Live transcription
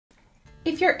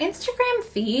If your Instagram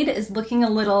feed is looking a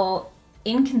little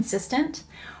inconsistent,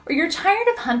 or you're tired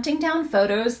of hunting down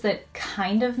photos that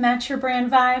kind of match your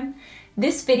brand vibe,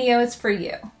 this video is for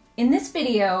you. In this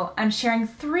video, I'm sharing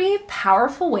 3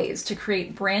 powerful ways to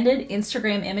create branded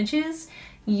Instagram images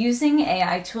using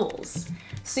AI tools.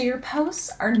 So your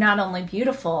posts are not only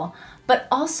beautiful, but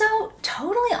also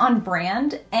totally on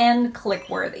brand and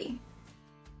click-worthy.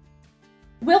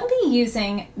 We'll be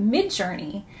using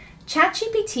MidJourney,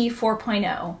 ChatGPT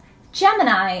 4.0,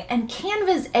 Gemini, and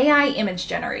Canva's AI image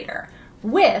generator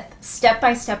with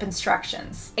step-by-step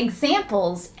instructions,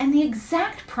 examples, and the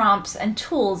exact prompts and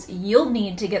tools you'll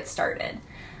need to get started.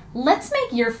 Let's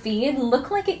make your feed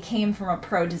look like it came from a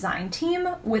pro design team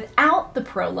without the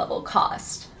pro level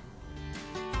cost.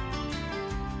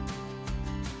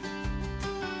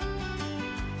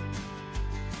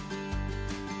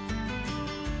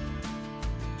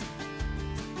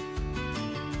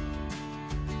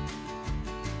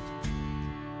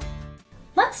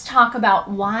 Let's talk about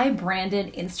why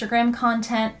branded Instagram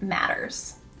content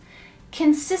matters.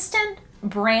 Consistent,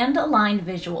 brand-aligned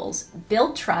visuals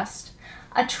build trust,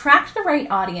 attract the right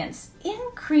audience,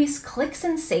 increase clicks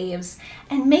and saves,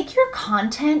 and make your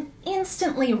content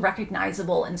instantly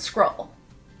recognizable in scroll.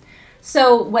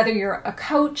 So whether you're a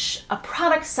coach, a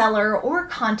product seller, or a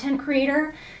content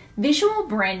creator, visual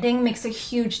branding makes a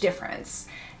huge difference.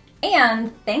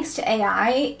 And thanks to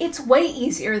AI, it's way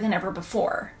easier than ever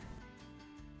before.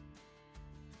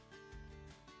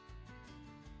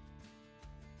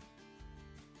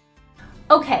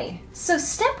 Okay, so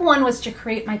step 1 was to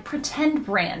create my pretend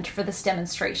brand for this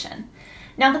demonstration.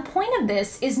 Now the point of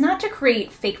this is not to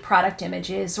create fake product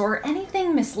images or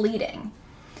anything misleading.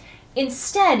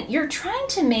 Instead, you're trying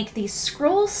to make these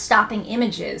scroll-stopping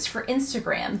images for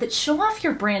Instagram that show off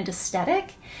your brand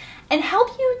aesthetic and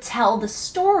help you tell the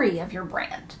story of your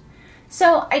brand.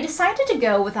 So I decided to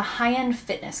go with a high-end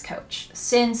fitness coach.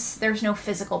 Since there's no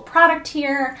physical product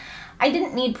here, I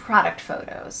didn't need product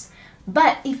photos.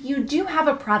 But if you do have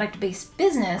a product-based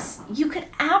business, you could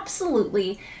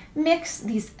absolutely mix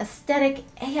these aesthetic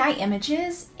AI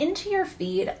images into your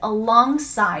feed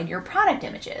alongside your product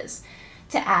images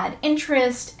to add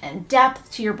interest and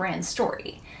depth to your brand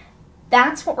story.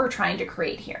 That's what we're trying to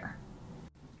create here.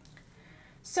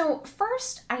 So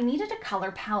first, I needed a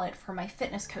color palette for my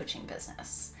fitness coaching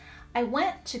business. I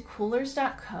went to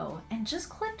coolers.co and just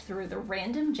clicked through the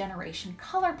random generation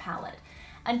color palette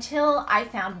until I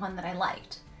found one that I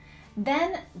liked.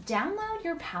 Then download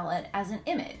your palette as an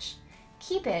image.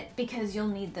 Keep it because you'll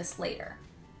need this later.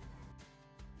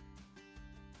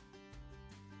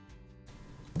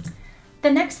 The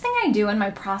next thing I do in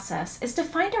my process is to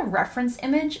find a reference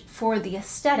image for the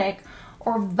aesthetic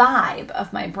or vibe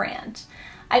of my brand.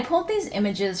 I pulled these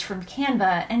images from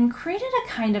Canva and created a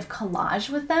kind of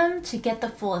collage with them to get the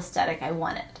full aesthetic I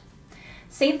wanted.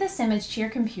 Save this image to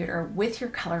your computer with your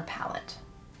color palette.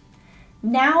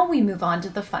 Now we move on to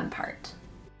the fun part.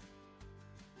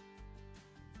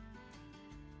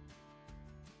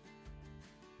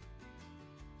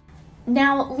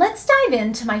 Now let's dive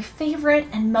into my favorite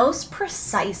and most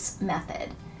precise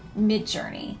method,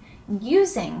 MidJourney,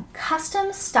 using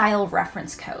custom style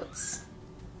reference codes.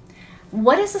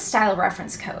 What is a style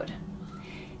reference code?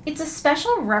 It's a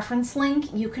special reference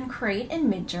link you can create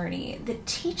in MidJourney that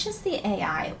teaches the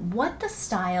AI what the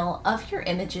style of your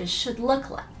images should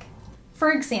look like.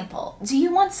 For example, do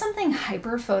you want something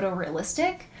hyper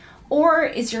photorealistic, or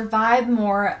is your vibe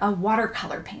more a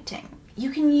watercolor painting?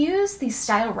 You can use these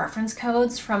style reference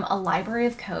codes from a library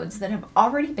of codes that have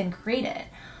already been created.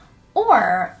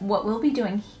 Or what we'll be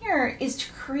doing here is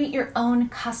to create your own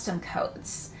custom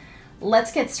codes.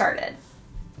 Let's get started.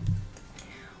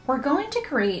 We're going to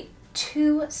create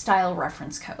 2 style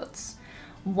reference codes.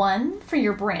 One for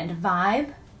your brand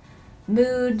vibe,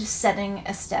 mood, setting,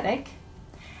 aesthetic,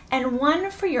 and one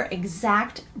for your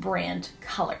exact brand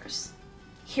colors.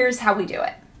 Here's how we do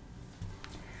it.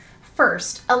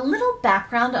 First, a little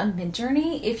background on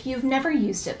MidJourney if you've never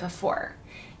used it before.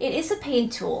 It is a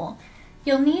paid tool.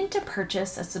 You'll need to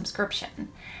purchase a subscription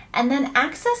and then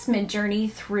access MidJourney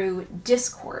through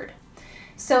Discord.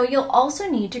 So you'll also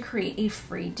need to create a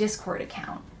free Discord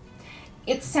account.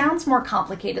 It sounds more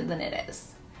complicated than it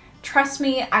is. Trust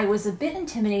me, I was a bit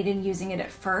intimidated using it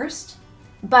at first,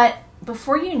 but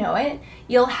before you know it,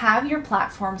 you'll have your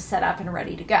platform set up and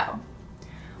ready to go.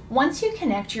 Once you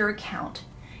connect your account,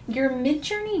 your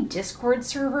MidJourney Discord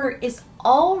server is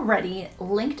already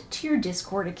linked to your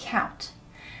Discord account.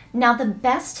 Now the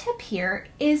best tip here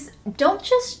is don't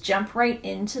just jump right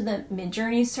into the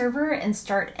MidJourney server and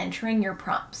start entering your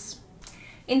prompts.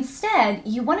 Instead,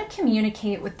 you want to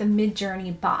communicate with the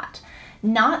MidJourney bot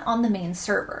not on the main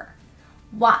server.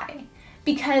 Why?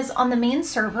 Because on the main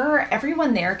server,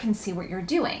 everyone there can see what you're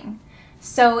doing.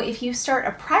 So if you start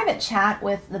a private chat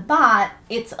with the bot,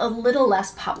 it's a little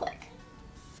less public.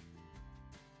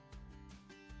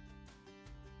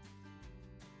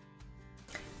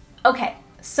 Okay,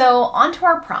 so on to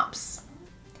our prompts.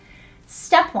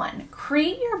 Step 1,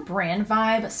 create your brand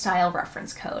vibe style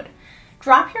reference code.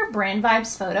 Drop your brand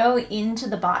vibes photo into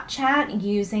the bot chat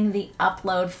using the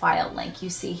upload file link you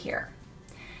see here.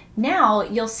 Now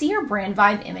you'll see your brand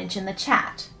vibe image in the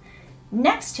chat.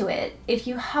 Next to it, if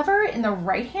you hover in the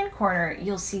right-hand corner,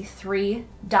 you'll see 3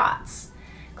 dots.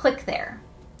 Click there.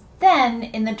 Then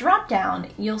in the drop-down,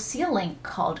 you'll see a link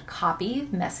called Copy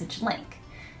Message Link.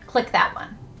 Click that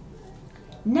one.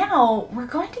 Now we're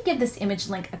going to give this image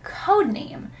link a code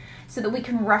name so that we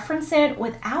can reference it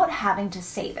without having to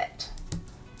save it.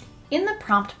 In the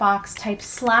prompt box, type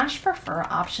 /prefer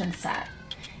option set.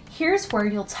 Here's where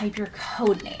you'll type your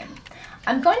code name.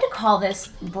 I'm going to call this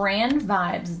Brand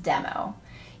Vibes Demo.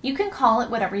 You can call it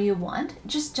whatever you want,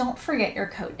 just don't forget your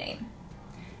code name.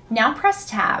 Now press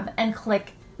Tab and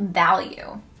click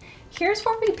Value. Here's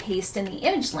where we paste in the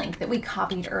image link that we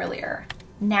copied earlier.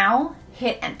 Now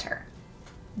hit Enter.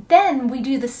 Then we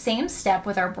do the same step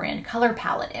with our brand color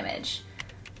palette image.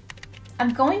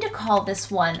 I'm going to call this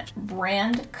one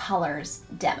Brand Colors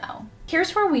Demo.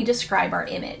 Here's where we describe our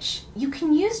image. You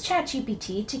can use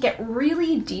ChatGPT to get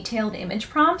really detailed image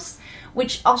prompts,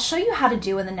 which I'll show you how to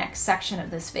do in the next section of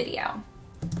this video.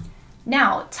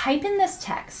 Now type in this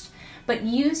text, but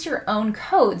use your own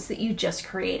codes that you just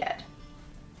created.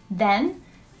 Then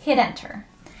hit Enter.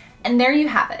 And there you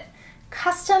have it.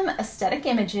 Custom aesthetic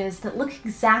images that look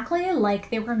exactly like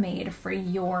they were made for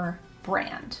your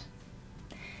brand.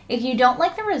 If you don't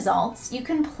like the results, you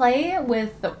can play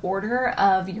with the order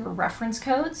of your reference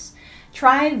codes.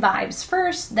 Try vibes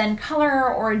first, then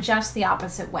color, or adjust the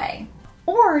opposite way.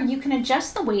 Or you can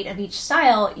adjust the weight of each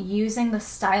style using the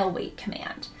style weight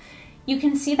command. You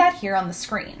can see that here on the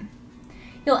screen.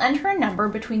 You'll enter a number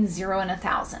between 0 and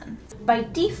 1,000. By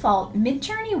default,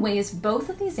 MidJourney weighs both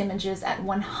of these images at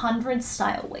 100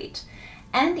 style weight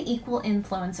and equal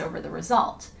influence over the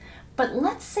result. But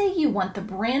let's say you want the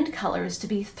brand colors to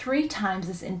be 3 times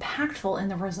as impactful in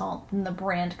the result than the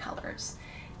brand colors.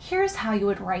 Here's how you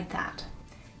would write that.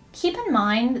 Keep in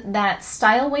mind that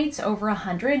style weights over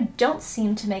 100 don't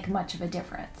seem to make much of a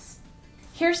difference.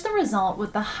 Here's the result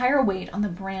with the higher weight on the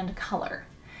brand color.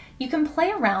 You can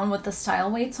play around with the style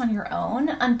weights on your own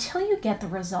until you get the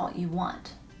result you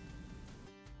want.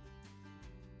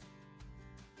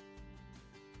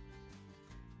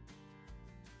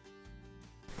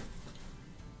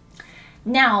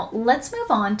 Now let's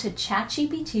move on to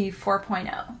ChatGPT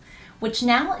 4.0, which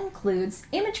now includes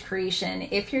image creation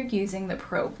if you're using the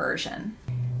Pro version.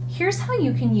 Here's how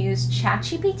you can use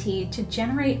ChatGPT to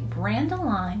generate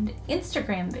brand-aligned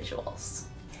Instagram visuals.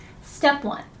 Step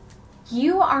 1.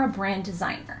 You are a brand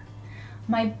designer.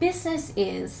 My business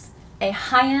is a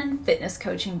high-end fitness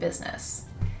coaching business.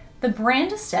 The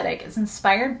brand aesthetic is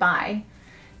inspired by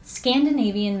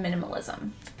Scandinavian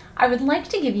minimalism. I would like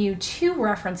to give you 2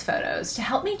 reference photos to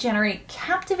help me generate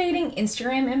captivating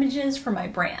Instagram images for my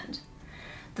brand.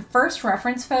 The first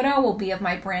reference photo will be of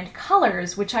my brand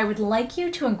colors, which I would like you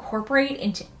to incorporate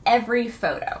into every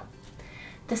photo.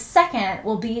 The second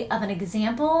will be of an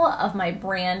example of my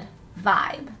brand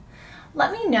vibe.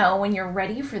 Let me know when you're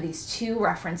ready for these 2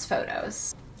 reference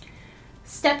photos.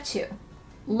 Step 2.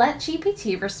 Let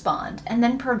GPT respond and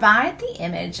then provide the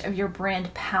image of your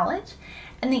brand palette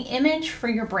and the image for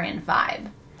your brand vibe.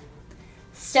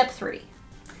 Step 3.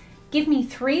 Give me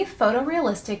 3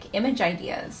 photorealistic image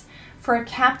ideas for a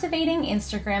captivating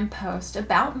Instagram post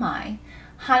about my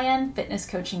high-end fitness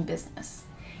coaching business.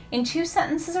 In 2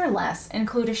 sentences or less,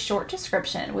 include a short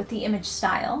description with the image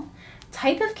style,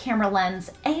 type of camera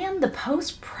lens, and the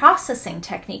post-processing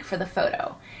technique for the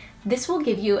photo. This will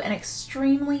give you an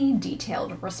extremely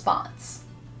detailed response.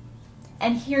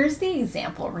 And here's the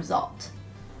example result.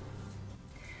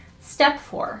 Step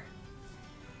 4.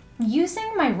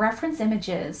 Using my reference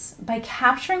images by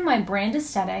capturing my brand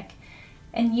aesthetic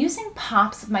and using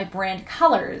pops of my brand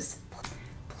colors,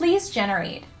 please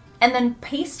generate and then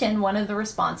paste in one of the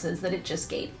responses that it just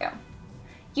gave you.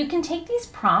 You can take these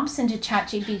prompts into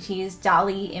ChatGPT's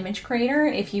DALL-E image creator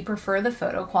if you prefer the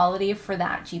photo quality for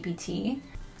that GPT.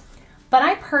 But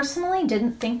I personally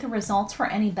didn't think the results were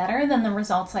any better than the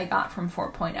results I got from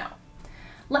 4.0.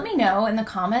 Let me know in the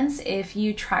comments if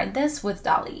you tried this with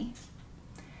DALL-E.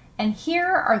 And here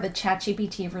are the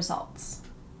ChatGPT results.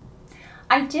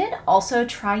 I did also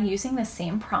try using the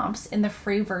same prompts in the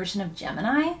free version of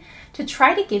Gemini to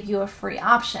try to give you a free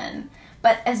option,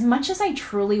 But as much as I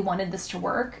truly wanted this to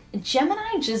work,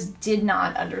 Gemini just did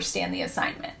not understand the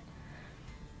assignment.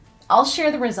 I'll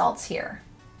share the results here.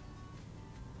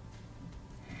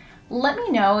 Let me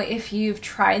know if you've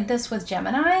tried this with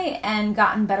Gemini and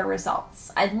gotten better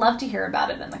results. I'd love to hear about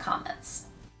it in the comments.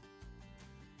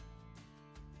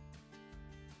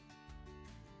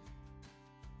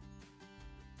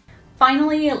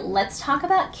 Finally, let's talk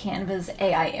about Canva's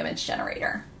AI image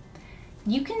generator.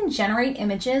 You can generate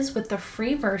images with the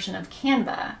free version of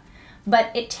Canva,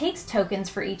 but it takes tokens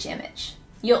for each image.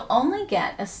 You'll only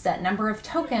get a set number of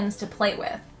tokens to play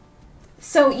with.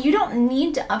 So you don't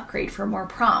need to upgrade for more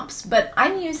prompts, but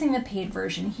I'm using the paid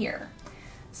version here.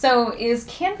 So is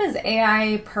Canva's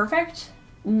AI perfect?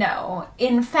 No.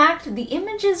 In fact, the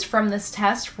images from this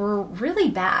test were really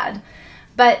bad,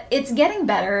 but it's getting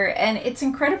better and it's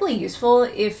incredibly useful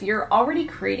if you're already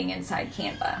creating inside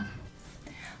Canva.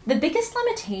 The biggest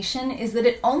limitation is that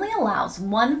it only allows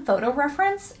one photo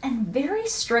reference and very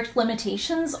strict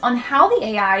limitations on how the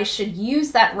AI should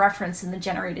use that reference in the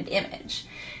generated image.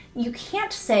 You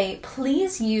can't say,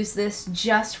 please use this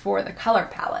just for the color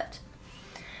palette.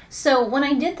 So when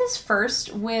I did this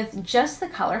first with just the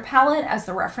color palette as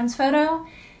the reference photo,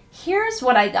 here's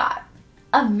what I got.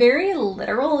 A very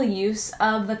literal use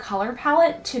of the color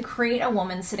palette to create a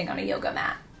woman sitting on a yoga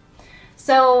mat.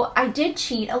 So I did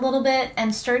cheat a little bit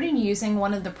and started using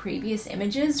one of the previous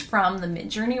images from the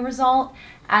MidJourney result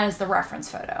as the reference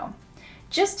photo,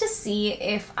 just to see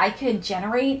if I could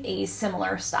generate a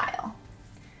similar style.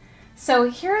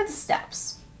 So here are the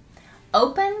steps.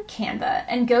 Open Canva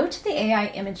and go to the AI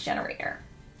image generator.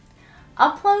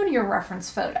 Upload your reference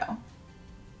photo.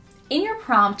 In your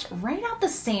prompt, write out the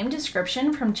same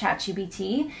description from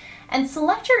ChatGPT and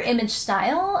select your image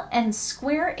style and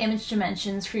square image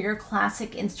dimensions for your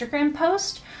classic Instagram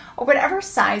post or whatever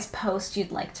size post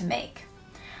you'd like to make.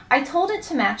 I told it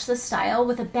to match the style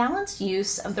with a balanced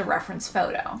use of the reference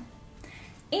photo.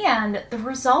 And the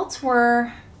results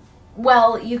were,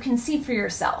 well, you can see for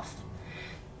yourself.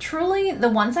 Truly, the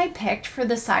ones I picked for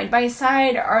the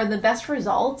side-by-side are the best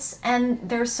results, and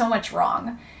there's so much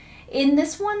wrong. In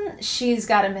this one, she's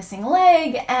got a missing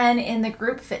leg, and in the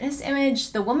group fitness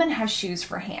image, the woman has shoes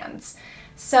for hands.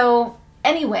 So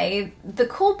anyway, the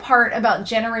cool part about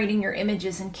generating your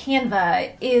images in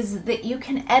Canva is that you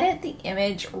can edit the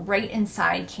image right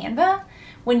inside Canva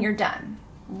when you're done.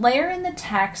 Layer in the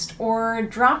text or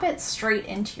drop it straight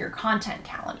into your content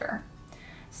calendar.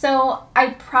 So I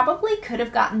probably could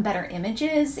have gotten better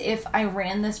images if I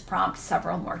ran this prompt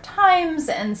several more times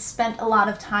and spent a lot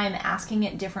of time asking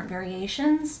it different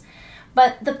variations.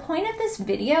 But the point of this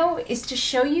video is to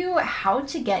show you how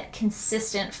to get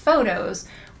consistent photos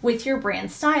with your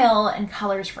brand style and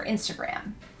colors for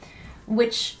Instagram,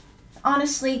 which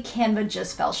honestly Canva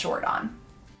just fell short on.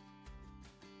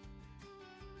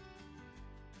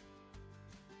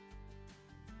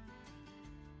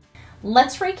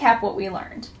 Let's recap what we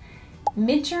learned.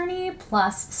 MidJourney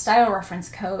plus style reference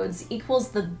codes equals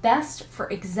the best for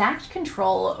exact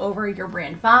control over your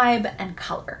brand vibe and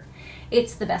color.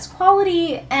 It's the best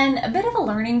quality and a bit of a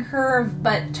learning curve,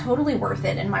 but totally worth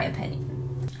it in my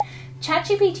opinion.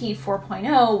 ChatGPT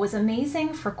 4.0 was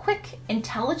amazing for quick,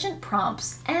 intelligent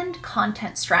prompts and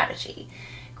content strategy.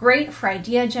 Great for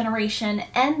idea generation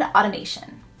and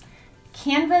automation.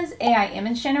 Canva's AI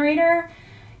image generator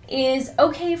is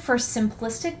okay for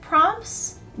simplistic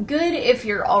prompts, good if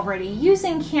you're already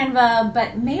using Canva,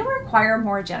 but may require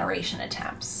more generation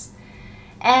attempts.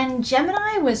 And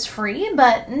Gemini was free,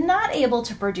 but not able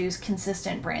to produce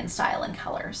consistent brand style and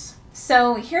colors.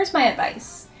 So here's my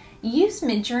advice. Use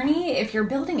MidJourney if you're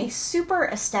building a super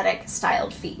aesthetic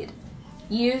styled feed.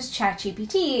 Use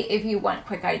ChatGPT if you want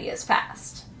quick ideas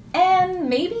fast. And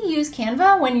maybe use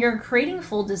Canva when you're creating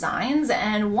full designs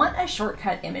and want a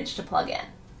shortcut image to plug in.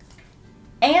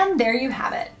 And there you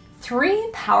have it.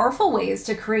 3 powerful ways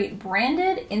to create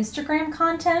branded Instagram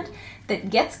content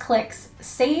that gets clicks,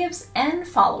 saves, and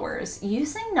followers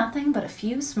using nothing but a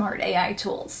few smart AI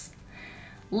tools.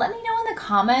 Let me know in the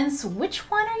comments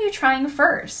which one are you trying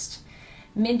first?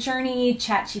 MidJourney,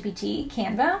 ChatGPT,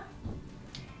 Canva?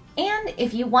 And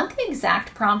if you want the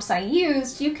exact prompts I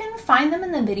used, you can find them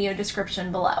in the video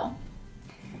description below.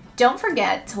 Don't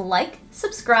forget to like,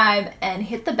 subscribe, and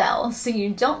hit the bell so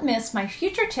you don't miss my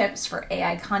future tips for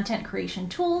AI content creation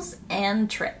tools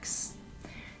and tricks.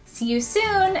 See you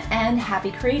soon and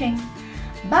happy creating.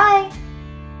 Bye!